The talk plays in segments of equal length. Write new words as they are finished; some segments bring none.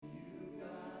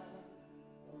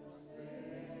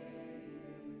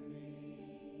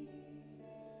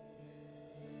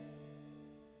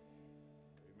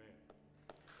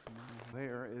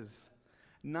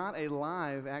not a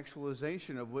live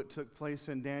actualization of what took place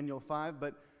in Daniel 5,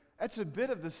 but that's a bit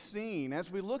of the scene.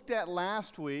 As we looked at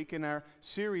last week in our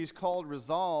series called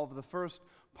Resolve, the first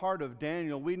part of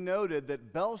Daniel, we noted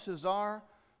that Belshazzar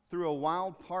threw a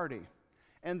wild party.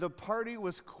 And the party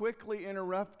was quickly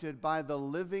interrupted by the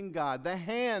living God. The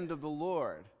hand of the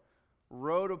Lord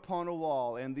wrote upon a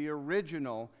wall, and the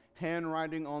original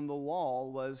handwriting on the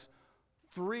wall was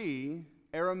 3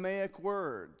 Aramaic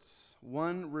words,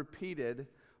 one repeated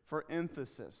for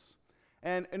emphasis.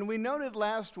 And we noted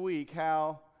last week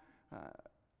how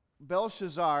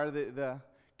Belshazzar, the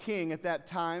king at that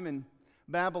time in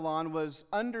Babylon, was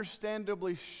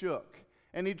understandably shook.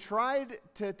 And he tried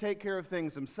to take care of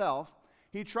things himself.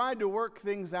 He tried to work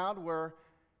things out where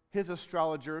his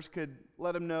astrologers could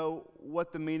let him know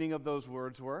what the meaning of those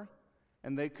words were,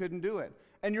 and they couldn't do it.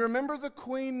 And you remember the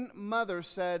queen mother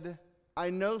said,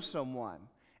 "I know someone,"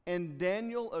 and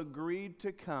Daniel agreed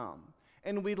to come.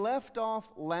 And we left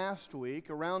off last week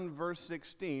around verse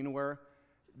 16 where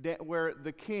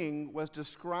the king was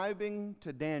describing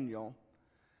to Daniel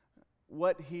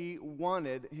what he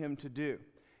wanted him to do.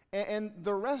 And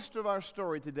the rest of our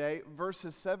story today,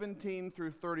 verses 17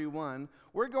 through 31,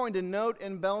 we're going to note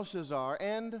in Belshazzar,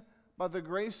 and by the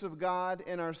grace of God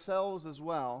in ourselves as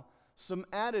well, some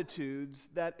attitudes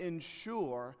that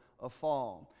ensure a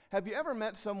fall. Have you ever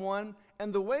met someone,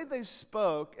 and the way they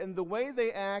spoke and the way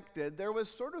they acted, there was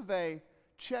sort of a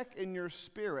check in your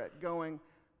spirit going,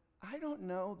 I don't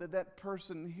know that that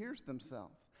person hears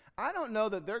themselves. I don't know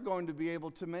that they're going to be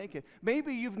able to make it.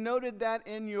 Maybe you've noted that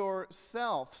in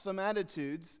yourself, some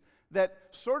attitudes that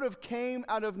sort of came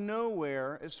out of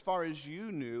nowhere as far as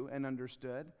you knew and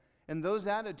understood, and those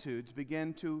attitudes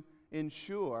began to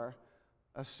ensure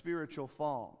a spiritual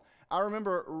fall. I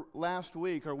remember last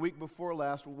week or week before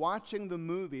last watching the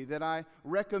movie that I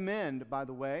recommend, by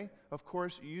the way, of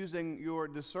course using your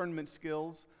discernment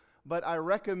skills, but I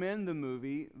recommend the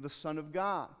movie The Son of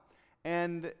God.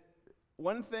 And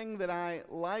one thing that I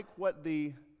like what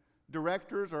the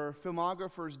directors or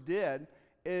filmographers did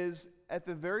is at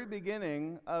the very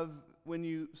beginning of when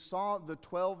you saw the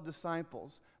 12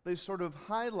 disciples, they sort of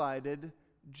highlighted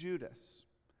Judas.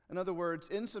 In other words,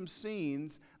 in some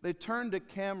scenes, they turned a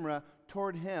camera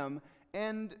toward him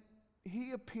and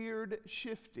he appeared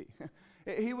shifty.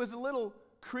 He was a little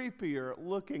creepier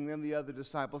looking than the other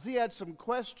disciples. He had some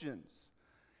questions.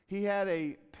 He had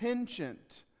a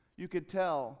penchant, you could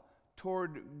tell,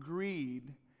 toward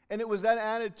greed. And it was that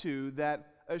attitude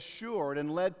that assured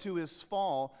and led to his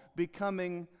fall,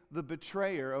 becoming the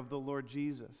betrayer of the Lord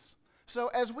Jesus. So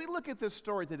as we look at this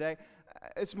story today,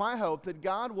 it's my hope that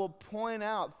God will point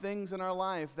out things in our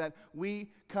life that we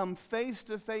come face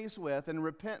to face with and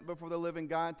repent before the living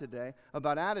God today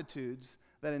about attitudes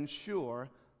that ensure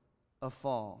a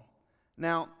fall.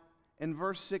 Now, in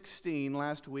verse 16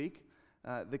 last week,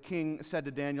 the king said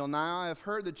to Daniel, "Now I have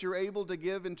heard that you're able to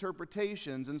give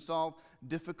interpretations and solve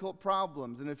difficult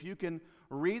problems. And if you can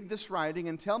read this writing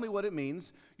and tell me what it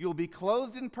means, you'll be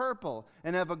clothed in purple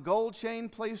and have a gold chain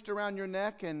placed around your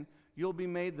neck, and you'll be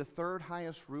made the 3rd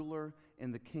highest ruler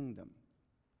in the kingdom."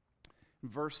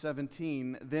 Verse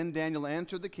 17, then Daniel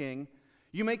answered the king,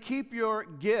 "You may keep your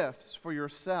gifts for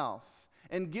yourself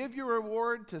and give your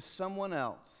reward to someone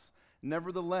else.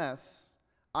 Nevertheless,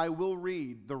 I will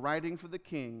read the writing for the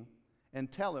king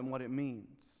and tell him what it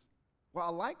means." Well, I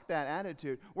like that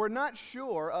attitude. We're not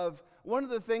sure of one of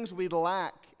the things we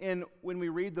lack in when we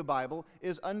read the Bible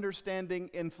is understanding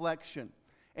inflection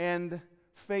and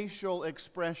facial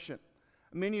expression.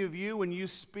 Many of you, when you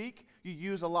speak, you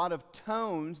use a lot of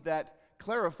tones that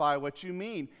clarify what you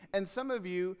mean. And some of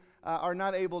you are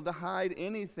not able to hide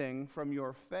anything from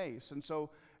your face. And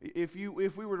so if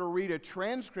we were to read a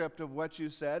transcript of what you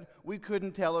said, we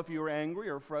couldn't tell if you were angry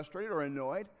or frustrated or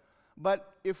annoyed.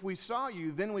 But if we saw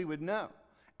you, then we would know.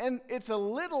 And it's a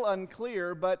little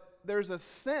unclear, but there's a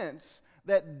sense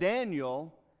that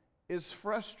Daniel is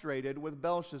frustrated with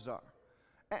Belshazzar.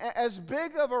 As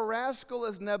big of a rascal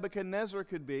as Nebuchadnezzar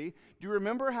could be, do you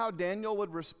remember how Daniel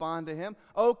would respond to him?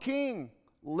 "O king,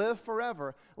 live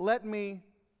forever. Let me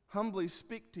humbly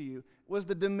speak to you," was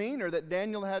the demeanor that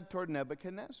Daniel had toward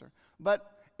Nebuchadnezzar.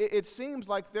 But it seems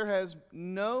like there has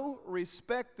no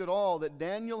respect at all that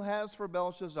Daniel has for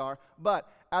Belshazzar,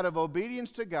 but out of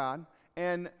obedience to God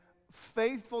and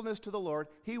faithfulness to the Lord,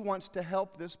 he wants to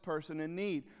help this person in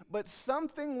need. But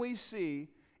something we see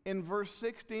in verse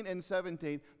 16 and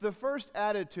 17, the first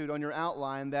attitude on your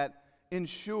outline that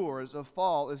ensures a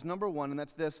fall is number one, and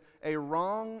that's this: a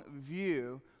wrong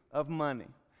view of money.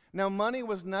 Now, money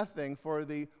was nothing for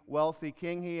the wealthy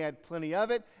king. He had plenty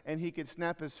of it, and he could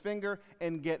snap his finger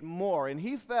and get more. And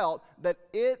he felt that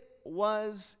it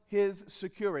was his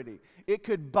security. It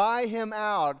could buy him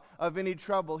out of any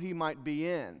trouble he might be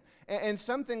in. And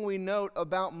something we note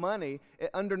about money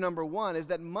under number 1 is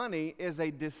that money is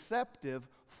a deceptive,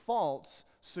 false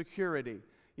security.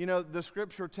 You know, the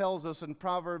scripture tells us in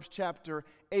Proverbs chapter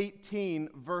 18,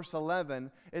 verse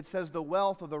 11, it says, "The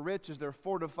wealth of the rich is their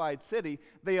fortified city.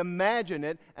 They imagine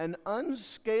it an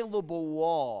unscalable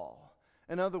wall."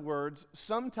 In other words,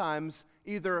 sometimes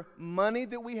either money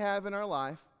that we have in our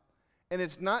life, and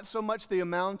it's not so much the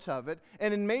amount of it,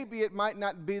 and then maybe it might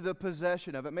not be the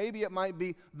possession of it. Maybe it might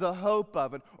be the hope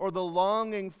of it or the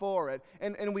longing for it.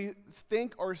 And we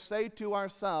think or say to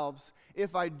ourselves,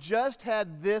 if I just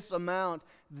had this amount,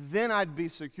 then I'd be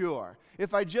secure.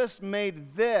 If I just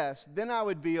made this, then I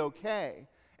would be okay.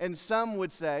 And some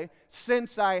would say,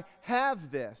 since I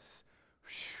have this,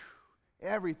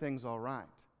 everything's all right.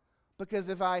 Because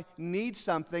if I need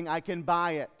something, I can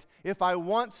buy it. If I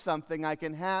want something, I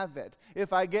can have it.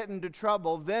 If I get into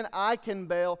trouble, then I can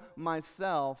bail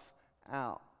myself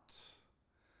out.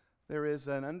 There is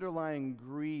an underlying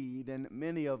greed in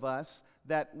many of us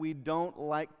that we don't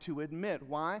like to admit.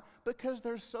 Why? Because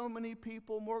there's so many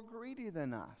people more greedy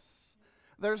than us.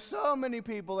 There's so many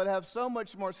people that have so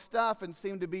much more stuff and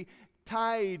seem to be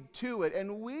tied to it.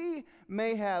 And we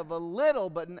may have a little,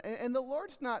 but and the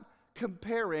Lord's not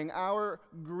comparing our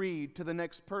greed to the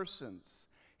next person's.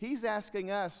 He's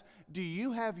asking us, do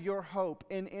you have your hope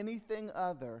in anything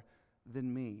other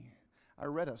than me? I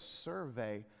read a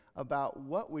survey about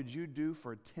what would you do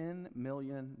for $10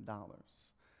 million.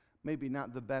 Maybe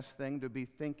not the best thing to be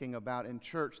thinking about in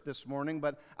church this morning,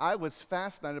 but I was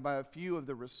fascinated by a few of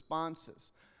the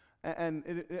responses.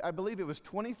 And I believe it was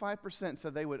 25%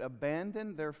 said they would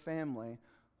abandon their family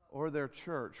or their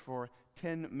church for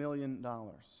 $10 million.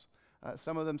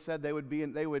 Some of them said they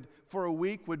would for a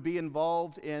week would be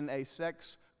involved in a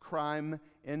sex crime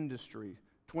industry.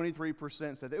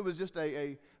 23% said it was just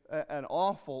an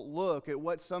awful look at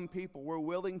what some people were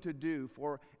willing to do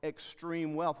for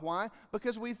extreme wealth. Why?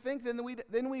 Because we think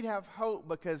then we'd have hope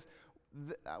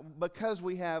because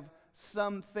we have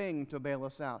something to bail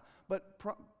us out. But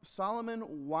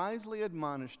Solomon wisely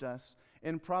admonished us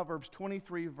in Proverbs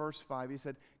 23, verse 5. He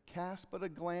said, "Cast but a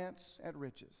glance at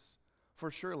riches, for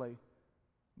surely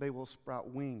they will sprout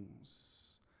wings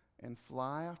and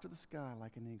fly off to the sky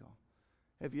like an eagle."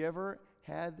 Have you ever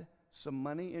had some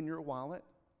money in your wallet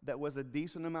that was a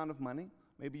decent amount of money?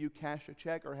 Maybe you cashed a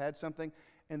check or had something,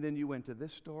 and then you went to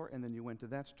this store, and then you went to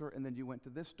that store, and then you went to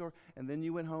this store, and then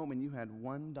you went home and you had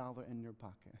 $1 in your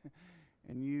pocket.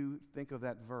 And you think of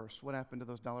that verse. What happened to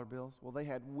those dollar bills? Well, they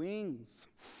had wings.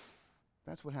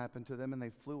 That's what happened to them, and they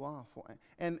flew off.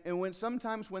 And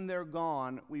sometimes when they're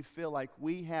gone, we feel like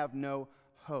we have no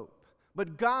hope.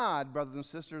 But God, brothers and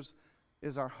sisters,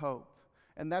 is our hope.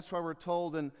 And that's why we're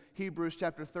told in Hebrews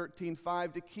chapter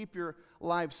 13:5 to keep your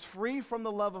lives free from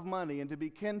the love of money and to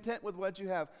be content with what you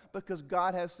have, because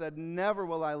God has said, never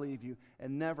will I leave you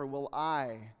and never will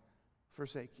I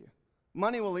forsake you.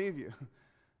 Money will leave you,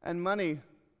 and money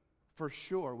for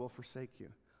sure will forsake you,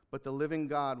 but the living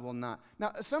God will not.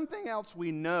 Now, something else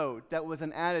we note that was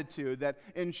an attitude that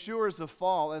ensures the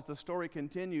fall as the story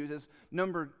continues is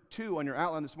number 2 on your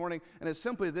outline this morning, and it's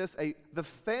simply this, the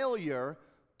failure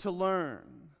to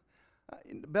learn.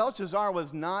 Belshazzar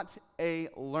was not a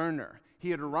learner.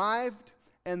 He had arrived,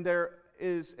 and there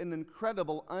is an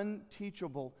incredible,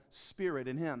 unteachable spirit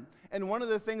in him. And one of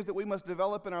the things that we must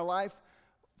develop in our life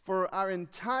for our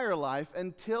entire life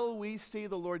until we see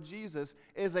the Lord Jesus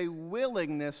is a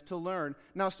willingness to learn.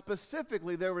 Now,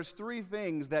 specifically, there was 3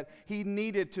 things that he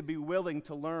needed to be willing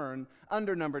to learn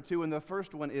under number 2, and the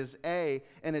first one is A,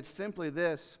 and it's simply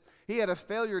this. He had a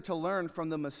failure to learn from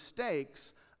the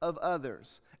mistakes of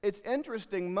others. It's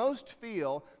interesting, most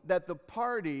feel that the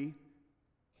party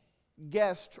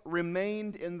guest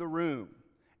remained in the room.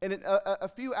 And a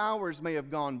few hours may have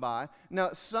gone by.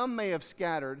 Now, some may have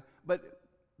scattered, but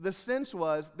the sense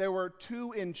was they were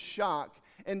too in shock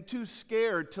and too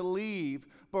scared to leave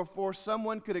before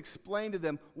someone could explain to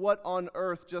them what on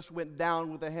earth just went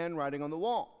down with the handwriting on the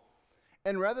wall.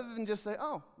 And rather than just say,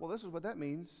 oh, well, this is what that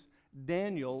means,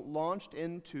 Daniel launched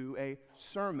into a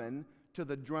sermon to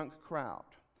the drunk crowd.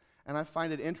 And I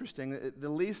find it interesting that the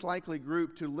least likely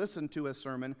group to listen to a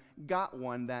sermon got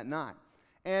one that night.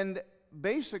 And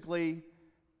basically,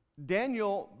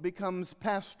 Daniel becomes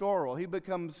pastoral. He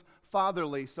becomes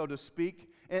fatherly, so to speak,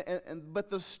 but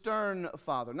the stern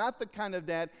father. Not the kind of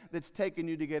dad that's taking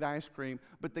you to get ice cream,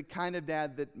 but the kind of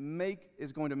dad that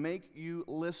is going to make you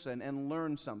listen and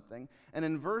learn something. And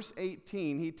in verse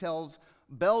 18, he tells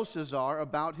Belshazzar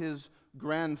about his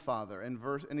grandfather.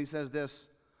 And he says this,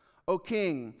 O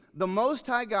king, the Most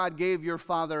High God gave your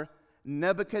father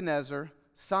Nebuchadnezzar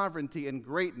sovereignty and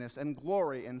greatness and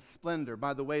glory and splendor.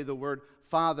 By the way, the word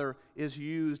father is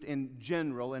used in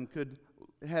general and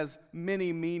has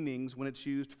many meanings when it's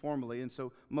used formally, and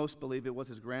so most believe it was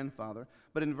his grandfather.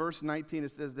 But in verse 19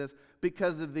 it says this,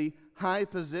 because of the high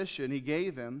position he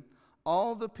gave him,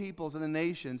 all the peoples and the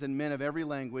nations and men of every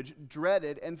language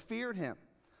dreaded and feared him.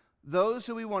 Those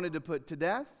who he wanted to put to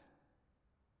death,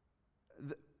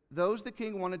 those the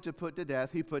king wanted to put to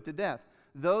death, he put to death.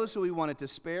 Those who he wanted to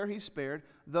spare, he spared.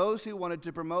 Those he wanted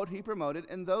to promote, he promoted.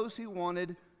 And those he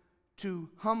wanted to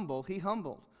humble, he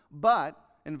humbled. But,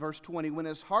 in verse 20, when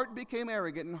his heart became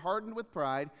arrogant and hardened with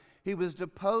pride, he was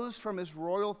deposed from his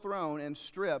royal throne and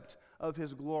stripped of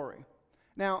his glory.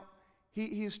 Now,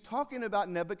 he's talking about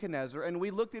Nebuchadnezzar, and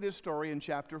we looked at his story in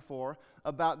chapter 4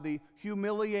 about the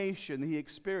humiliation that he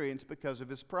experienced because of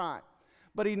his pride.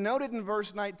 But he noted in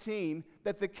verse 19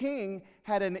 that the king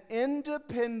had an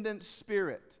independent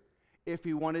spirit. If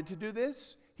he wanted to do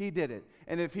this, he did it.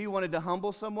 And if he wanted to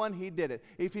humble someone, he did it.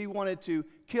 If he wanted to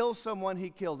kill someone, he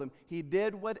killed him. He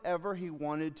did whatever he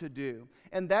wanted to do.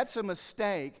 And that's a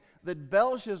mistake that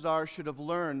Belshazzar should have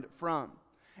learned from.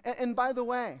 And by the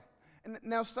way,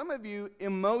 now some of you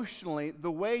emotionally, the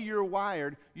way you're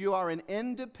wired, you are an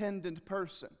independent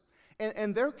person.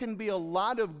 And there can be a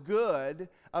lot of good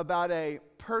about a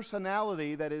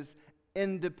personality that is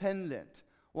independent.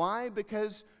 Why?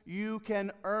 Because you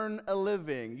can earn a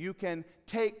living. You can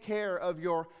take care of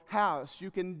your house.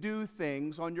 You can do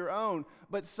things on your own.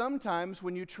 But sometimes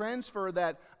when you transfer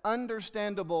that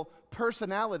understandable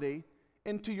personality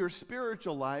into your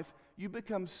spiritual life, you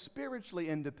become spiritually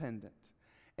independent.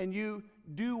 And you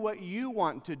do what you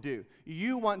want to do.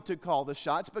 You want to call the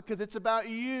shots because it's about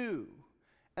you.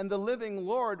 And the living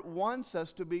Lord wants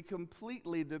us to be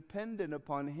completely dependent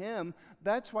upon Him.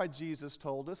 That's why Jesus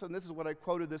told us, and this is what I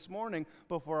quoted this morning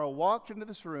before I walked into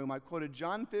this room. I quoted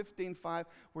John 15:5,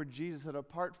 where Jesus said,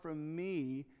 apart from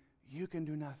me, you can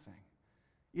do nothing.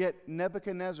 Yet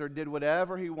Nebuchadnezzar did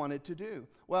whatever he wanted to do.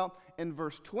 Well, in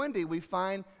verse 20, we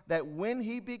find that when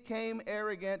he became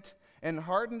arrogant and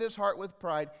hardened his heart with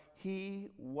pride, he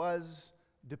was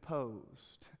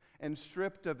deposed and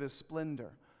stripped of his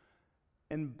splendor.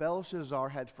 And Belshazzar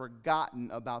had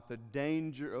forgotten about the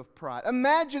danger of pride.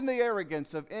 Imagine the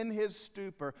arrogance of, in his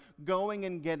stupor, going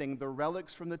and getting the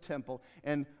relics from the temple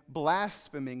and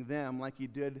blaspheming them like he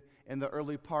did in the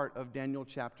early part of Daniel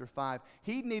chapter 5.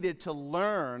 He needed to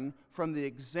learn from the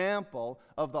example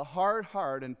of the hard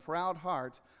heart and proud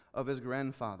heart of his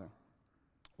grandfather.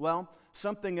 Well,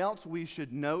 something else we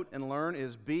should note and learn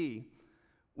is B.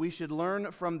 We should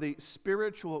learn from the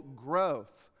spiritual growth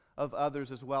of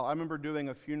others as well. I remember doing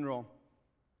a funeral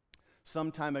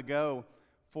some time ago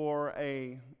for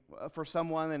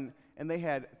someone, and they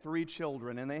had 3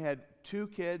 children, and they had 2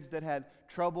 kids that had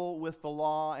trouble with the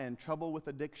law and trouble with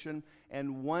addiction,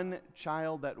 and 1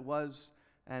 child that was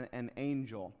an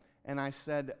angel. And I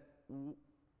said,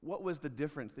 what was the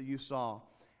difference that you saw?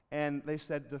 And they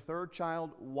said the 3rd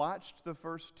child watched the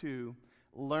first 2,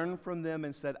 learned from them,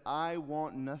 and said, I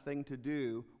want nothing to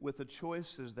do with the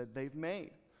choices that they've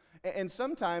made. And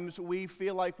sometimes we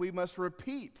feel like we must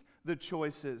repeat the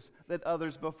choices that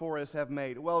others before us have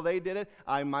made. Well, they did it,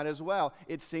 I might as well.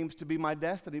 It seems to be my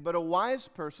destiny. But a wise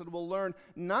person will learn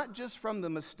not just from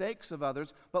the mistakes of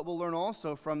others, but will learn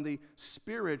also from the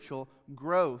spiritual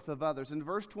growth of others. In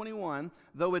verse 21,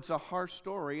 though it's a harsh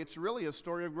story, it's really a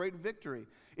story of great victory.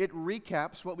 It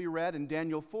recaps what we read in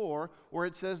Daniel 4, where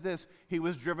it says this, he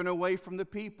was driven away from the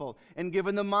people and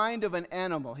given the mind of an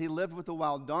animal. He lived with the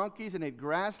wild donkeys and ate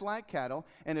grass like cattle,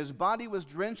 and his body was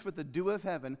drenched with the dew of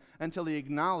heaven until he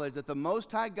acknowledged that the Most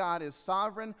High God is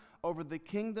sovereign over the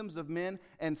kingdoms of men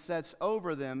and sets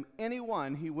over them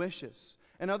anyone he wishes.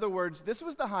 In other words, this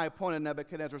was the high point of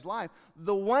Nebuchadnezzar's life.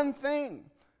 The one thing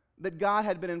that God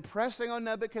had been impressing on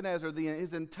Nebuchadnezzar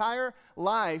his entire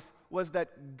life was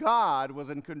that God was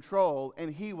in control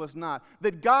and he was not.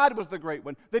 That God was the great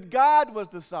one. That God was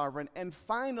the sovereign. And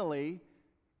finally,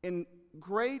 in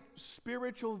great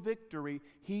spiritual victory,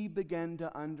 he began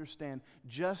to understand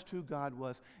just who God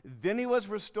was. Then he was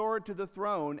restored to the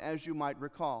throne, as you might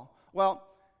recall. Well,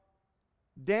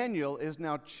 Daniel is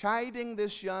now chiding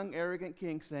this young, arrogant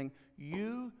king, saying,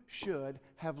 you should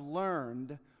have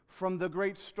learned from the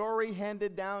great story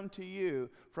handed down to you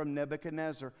from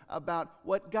Nebuchadnezzar about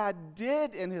what God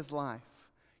did in his life.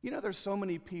 You know, there's so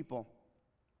many people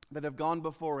that have gone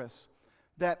before us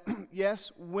that,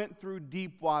 yes, went through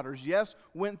deep waters, yes,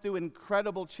 went through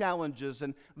incredible challenges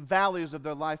and valleys of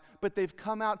their life, but they've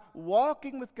come out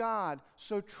walking with God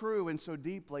so true and so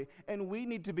deeply, and we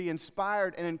need to be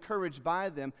inspired and encouraged by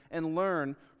them and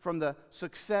learn from the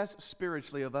success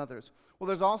spiritually of others. Well,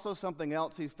 there's also something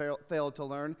else he failed to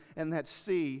learn, and that's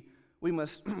C, we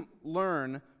must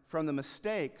learn from the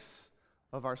mistakes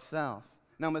of ourselves.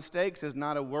 Now, mistakes is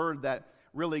not a word that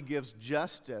really gives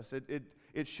justice.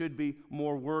 It should be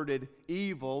more worded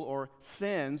evil or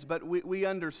sins, but we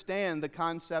understand the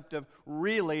concept of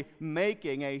really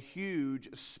making a huge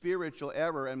spiritual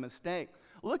error and mistake.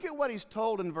 Look at what he's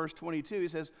told in verse 22. He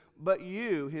says, "But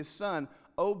you, his son,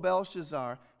 O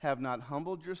Belshazzar, have not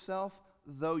humbled yourself,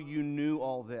 though you knew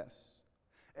all this."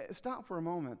 Stop for a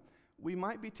moment. We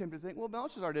might be tempted to think, well,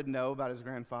 Belshazzar didn't know about his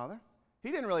grandfather. He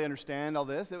didn't really understand all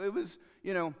this. It was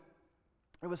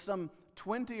some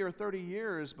 20 or 30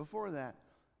 years before that.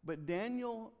 But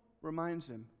Daniel reminds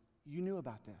him, you knew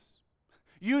about this.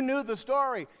 You knew the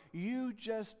story. You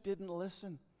just didn't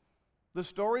listen. The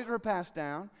stories were passed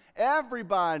down.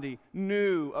 Everybody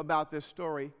knew about this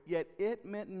story, yet it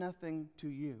meant nothing to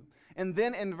you. And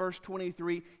then in verse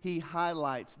 23, he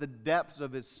highlights the depths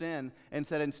of his sin and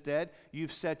said, instead,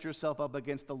 you've set yourself up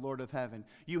against the Lord of heaven.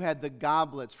 You had the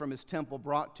goblets from his temple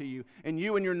brought to you, and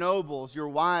you and your nobles, your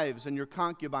wives, and your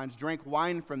concubines drank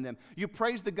wine from them. You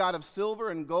praised the God of silver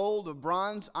and gold, of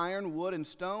bronze, iron, wood, and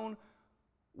stone,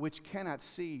 which cannot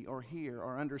see or hear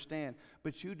or understand.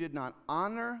 But you did not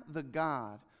honor the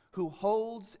God who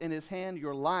holds in his hand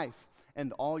your life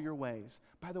and all your ways.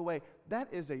 By the way, that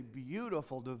is a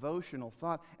beautiful devotional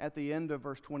thought at the end of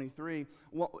verse 23.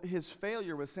 Well, his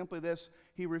failure was simply this: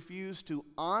 he refused to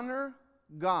honor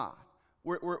God.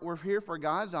 We're here for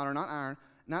God's honor,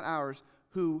 not ours,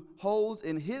 who holds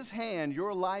in his hand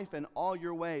your life and all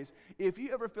your ways. If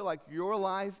you ever feel like your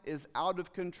life is out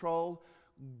of control,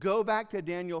 go back to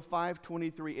Daniel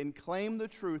 5:23 and claim the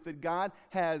truth that God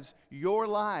has your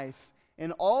life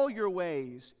and all your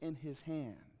ways in his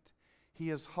hand. He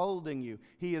is holding you.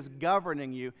 He is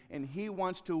governing you. And he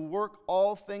wants to work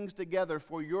all things together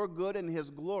for your good and his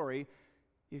glory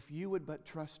if you would but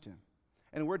trust him.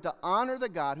 And we're to honor the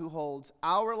God who holds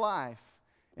our life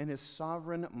in his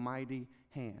sovereign, mighty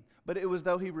hand. But it was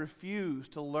though he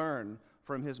refused to learn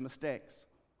from his mistakes.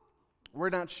 We're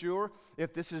not sure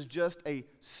if this is just a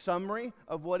summary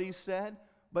of what he said,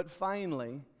 but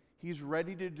finally, he's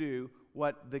ready to do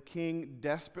what the king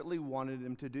desperately wanted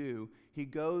him to do. He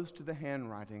goes to the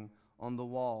handwriting on the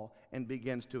wall and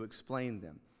begins to explain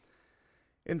them.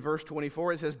 In verse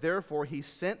 24, it says, "Therefore he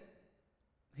sent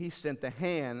the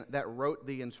hand that wrote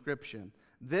the inscription.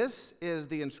 This is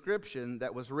the inscription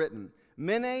that was written,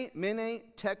 Mene, Mene,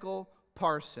 Tekel,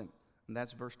 Parsin." And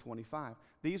that's verse 25.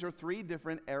 These are three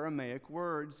different Aramaic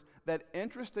words that,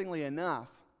 interestingly enough,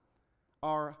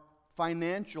 are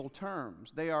financial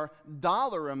terms. They are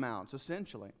dollar amounts,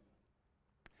 essentially.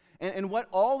 And what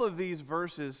all of these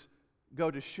verses go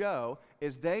to show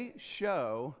is they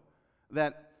show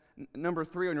that, number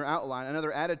 3 on your outline,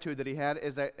 another attitude that he had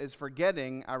is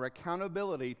forgetting our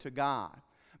accountability to God.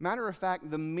 Matter of fact,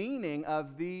 the meaning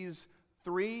of these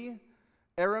three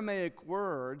Aramaic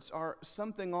words are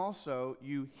something also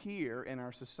you hear in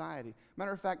our society.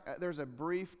 Matter of fact, there's a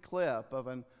brief clip of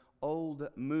an old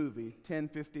movie 10,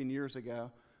 15 years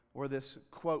ago where this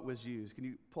quote was used. Can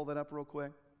you pull that up real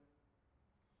quick?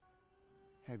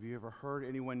 Have you ever heard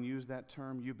anyone use that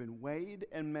term? You've been weighed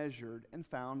and measured and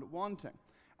found wanting.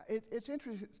 It's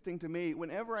interesting to me,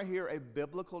 whenever I hear a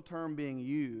biblical term being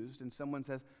used and someone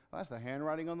says, well, that's the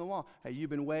handwriting on the wall. Hey,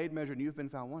 you've been weighed, measured, and you've been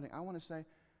found wanting. I want to say,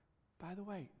 by the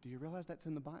way, do you realize that's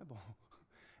in the Bible?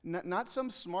 Not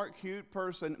some smart, cute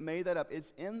person made that up.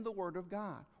 It's in the Word of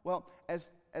God. Well,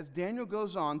 as Daniel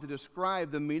goes on to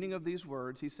describe the meaning of these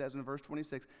words, he says in verse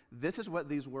 26, this is what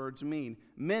these words mean.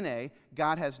 Mene,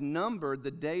 God has numbered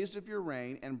the days of your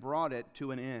reign and brought it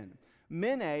to an end.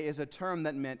 Mene is a term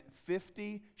that meant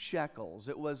 50 shekels.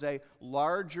 It was a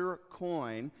larger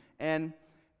coin, and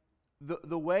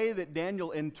the way that Daniel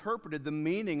interpreted the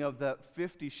meaning of the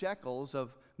 50 shekels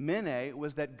of Mene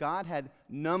was that God had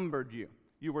numbered you.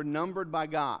 You were numbered by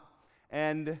God.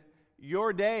 And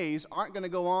your days aren't going to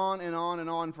go on and on and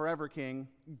on forever, King.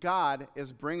 God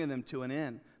is bringing them to an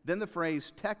end. Then the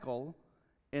phrase tekel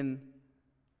in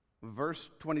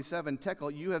verse 27, tekel,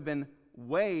 you have been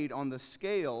weighed on the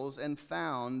scales and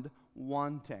found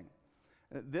wanting.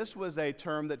 This was a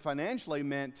term that financially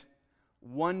meant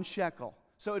 1 shekel.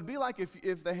 So it'd be like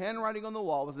if the handwriting on the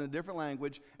wall was in a different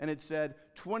language and it said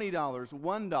 $20,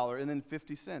 $1, and then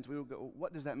 50 cents. We would go,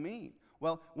 what does that mean?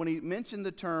 Well, when he mentioned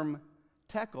the term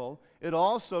tekel. It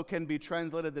also can be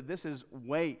translated that this is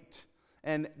weight.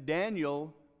 And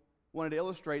Daniel wanted to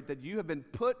illustrate that you have been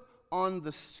put on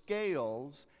the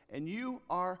scales and you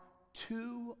are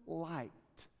too light.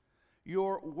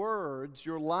 Your words,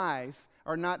 your life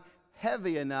are not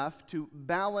heavy enough to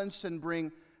balance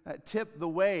and tip the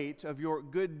weight of your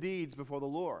good deeds before the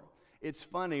Lord. It's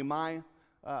funny, my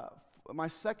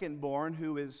second born,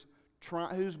 who's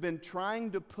been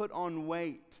trying to put on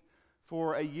weight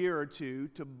for a year or two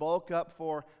to bulk up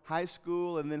for high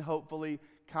school and then hopefully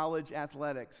college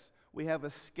athletics. We have a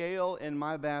scale in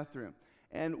my bathroom,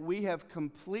 and we have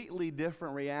completely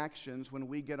different reactions when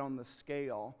we get on the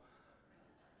scale.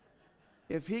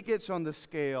 If he gets on the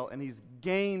scale and he's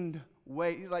gained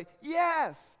weight, he's like,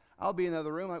 yes! I'll be in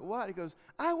another room like, what? He goes,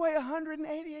 I weigh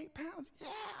 188 pounds. Yeah!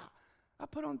 I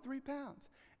put on 3 pounds.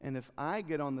 And if I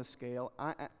get on the scale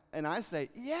and I say,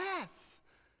 yes,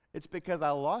 it's because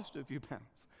I lost a few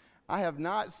pounds. I have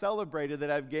not celebrated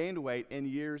that I've gained weight in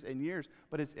years and years.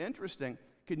 But it's interesting.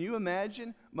 Can you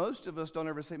imagine? Most of us don't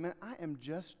ever say, man, I am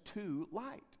just too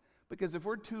light. Because if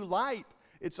we're too light,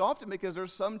 it's often because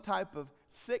there's some type of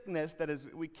sickness that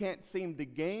we can't seem to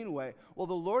gain weight. Well,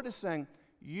 the Lord is saying,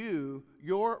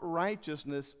 your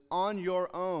righteousness on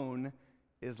your own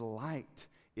is light.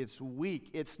 It's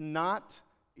weak. It's not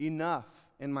enough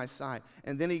in my sight.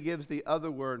 And then he gives the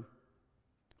other word,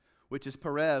 which is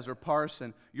Perez or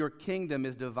Parson. Your kingdom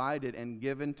is divided and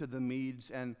given to the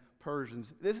Medes and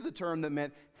Persians. This is a term that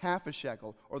meant half a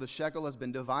shekel, or the shekel has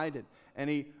been divided. And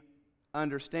he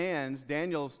understands,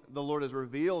 the Lord has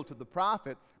revealed to the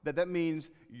prophet that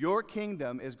means your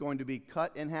kingdom is going to be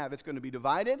cut in half. It's going to be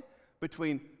divided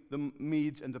between the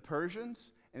Medes and the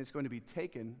Persians, and it's going to be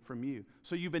taken from you.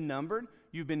 So you've been numbered,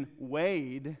 you've been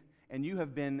weighed, and you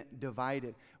have been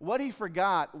divided. What he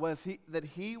forgot was that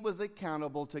he was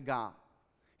accountable to God.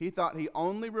 He thought he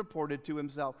only reported to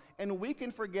himself. And we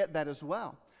can forget that as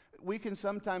well. We can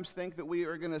sometimes think that we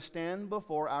are going to stand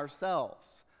before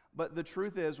ourselves. But the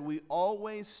truth is, we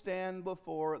always stand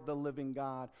before the living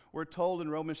God. We're told in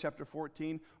Romans chapter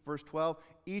 14, verse 12,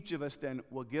 each of us then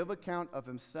will give account of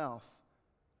himself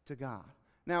to God.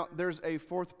 Now, there's a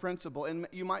fourth principle, and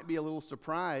you might be a little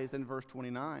surprised in verse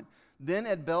 29. Then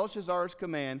at Belshazzar's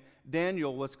command,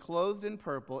 Daniel was clothed in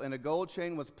purple, and a gold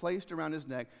chain was placed around his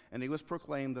neck, and he was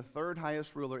proclaimed the third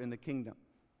highest ruler in the kingdom.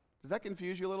 Does that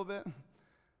confuse you a little bit?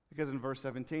 Because in verse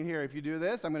 17 here, if you do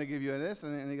this, I'm going to give you this,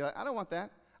 and you go, I don't want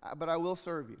that, but I will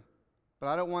serve you. But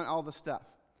I don't want all the stuff.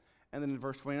 And then in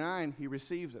verse 29, he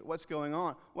receives it. What's going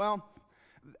on? Well,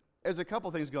 there's a couple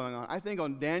things going on. I think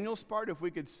on Daniel's part, if we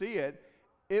could see it,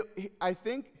 I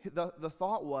think the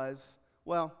thought was,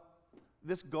 well,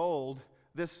 this gold,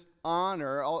 this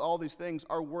honor, all these things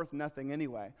are worth nothing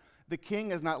anyway. The king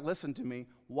has not listened to me.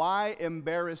 Why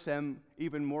embarrass him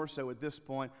even more so at this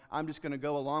point? I'm just going to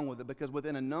go along with it, because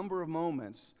within a number of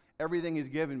moments, everything he's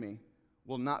given me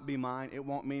will not be mine. It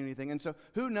won't mean anything. And so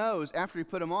who knows, after he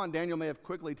put them on, Daniel may have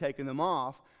quickly taken them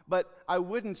off, but I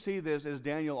wouldn't see this as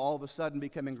Daniel all of a sudden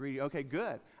becoming greedy. Okay,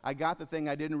 good. I got the thing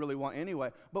I didn't really want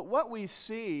anyway. But what we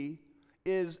see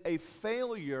is a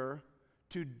failure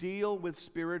to deal with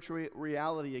spiritual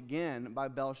reality again by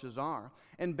Belshazzar.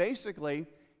 And basically,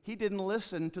 he didn't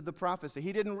listen to the prophecy.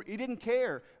 He didn't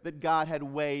care that God had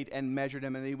weighed and measured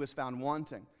him and he was found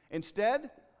wanting.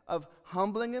 Instead of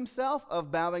humbling himself,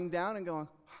 of bowing down and going,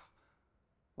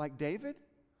 like David,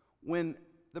 when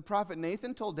the prophet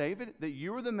Nathan told David that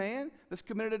you are the man that's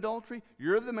committed adultery,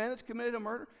 you're the man that's committed a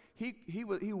murder,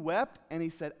 he wept and he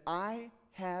said, I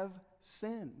have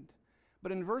sinned.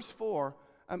 But in verse 4,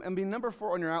 number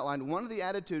 4 on your outline, one of the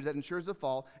attitudes that ensures the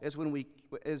fall is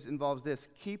involves this,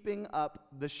 keeping up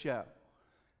the show.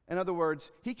 In other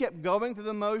words, he kept going through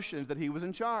the motions that he was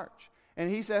in charge. And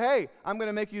he said, hey, I'm going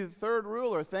to make you the third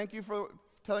ruler. Thank you for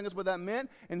telling us what that meant.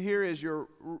 And here is your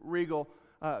regal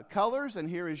colors, and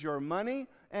here is your money,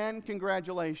 and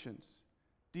congratulations.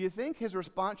 Do you think his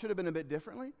response should have been a bit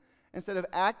differently? Instead of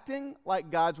acting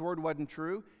like God's word wasn't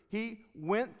true, he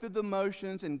went through the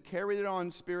motions and carried it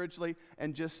on spiritually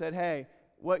and just said, hey,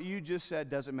 what you just said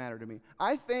doesn't matter to me.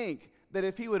 I think that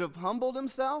if he would have humbled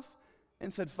himself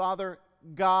and said, Father,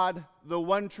 God, the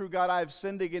one true God, I have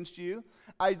sinned against you,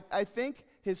 I think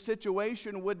his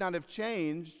situation would not have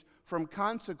changed from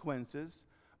consequences,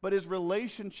 but his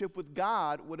relationship with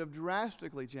God would have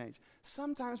drastically changed.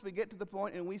 Sometimes we get to the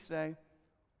point and we say,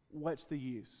 what's the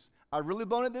use? I really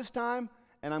blown it this time,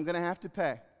 and I'm going to have to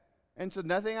pay. And so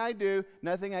nothing I do,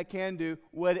 nothing I can do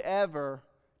would ever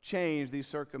change these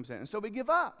circumstances. So we give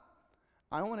up.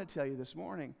 I want to tell you this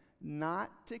morning,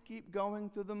 not to keep going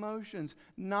through the motions,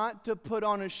 not to put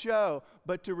on a show,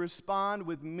 but to respond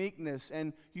with meekness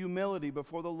and humility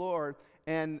before the Lord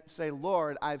and say,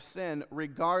 Lord, I've sinned,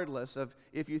 regardless of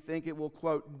if you think it will,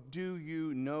 quote, do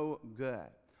you no good.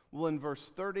 Well, in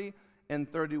verse 30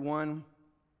 and 31,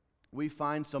 we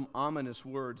find some ominous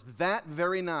words. That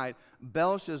very night,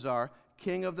 Belshazzar,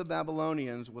 king of the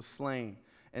Babylonians, was slain,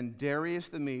 and Darius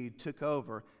the Mede took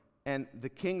over and the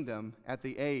kingdom at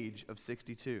the age of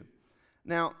 62.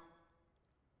 Now,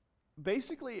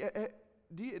 basically,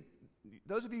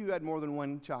 those of you who had more than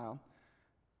one child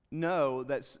know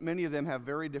that many of them have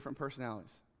very different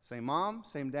personalities. Same mom,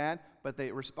 same dad, but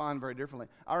they respond very differently.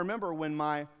 I remember when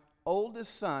my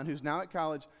oldest son, who's now at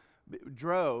college,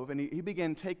 drove, and he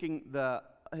began taking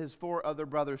his 4 other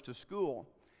brothers to school.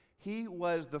 He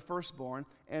was the firstborn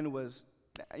and was,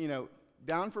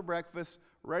 down for breakfast,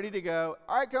 ready to go.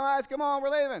 All right, guys, come on,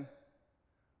 we're leaving.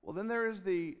 Well, then there is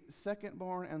the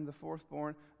secondborn and the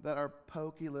fourthborn that are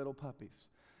pokey little puppies.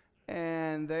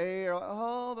 And they are like,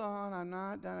 hold on, I'm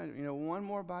not done. One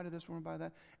more bite of this, one more bite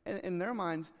of that. And in their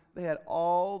minds, they had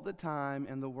all the time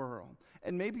in the world.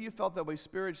 And maybe you felt that way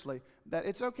spiritually, that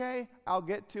it's okay, I'll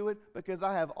get to it because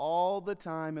I have all the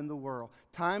time in the world.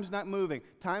 Time's not moving.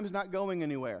 Time's not going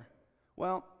anywhere.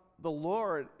 Well, the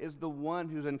Lord is the one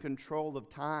who's in control of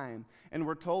time. And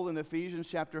we're told in Ephesians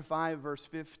chapter 5, verse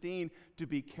 15, to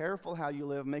be careful how you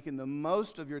live, making the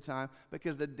most of your time,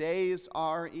 because the days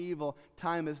are evil.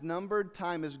 Time is numbered,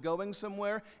 time is going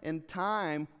somewhere, and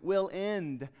time will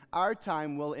end. Our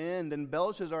time will end. And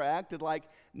Belshazzar acted like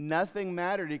nothing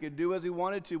mattered. He could do as he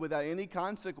wanted to without any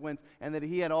consequence, and that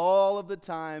he had all of the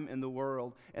time in the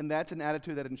world. And that's an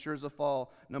attitude that ensures a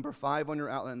fall. Number 5 on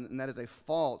your outline, and that is a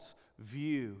false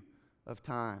view of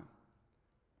time.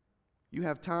 You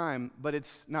have time, but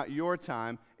it's not your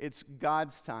time, it's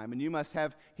God's time. And you must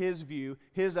have His view,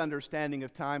 His understanding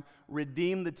of time.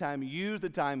 Redeem the time, use the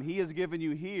time He has given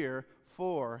you here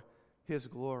for His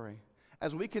glory.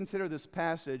 As we consider this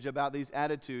passage about these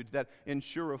attitudes that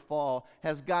ensure a fall,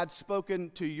 has God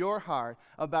spoken to your heart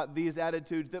about these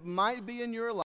attitudes that might be in your life?